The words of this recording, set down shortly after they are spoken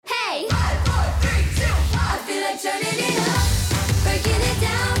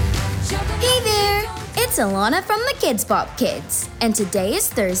Alana from the KIDZ BOP Kids, and today is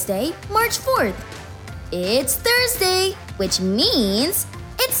Thursday, March 4th. It's Thursday, which means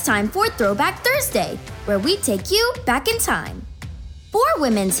it's time for Throwback Thursday, where we take you back in time. For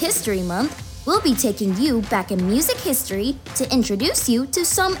Women's History Month, we'll be taking you back in music history to introduce you to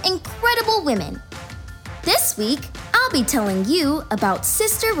some incredible women. This week, I'll be telling you about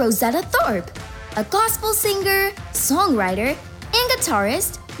Sister Rosetta Tharpe, a gospel singer, songwriter, and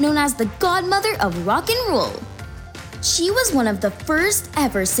guitarist known as the godmother of rock and roll. She was one of the first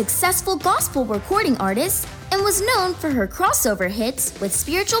ever successful gospel recording artists and was known for her crossover hits with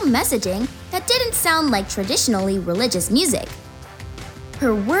spiritual messaging that didn't sound like traditionally religious music.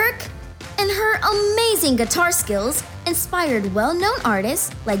 Her work and her amazing guitar skills inspired well-known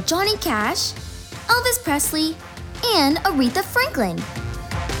artists like Johnny Cash, Elvis Presley, and Aretha Franklin.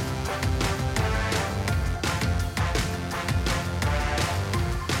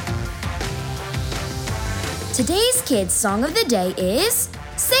 Today's kids' song of the day is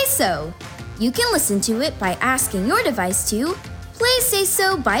Say So. You can listen to it by asking your device to play Say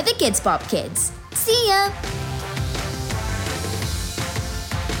So by the KIDZ BOP Kids. See ya!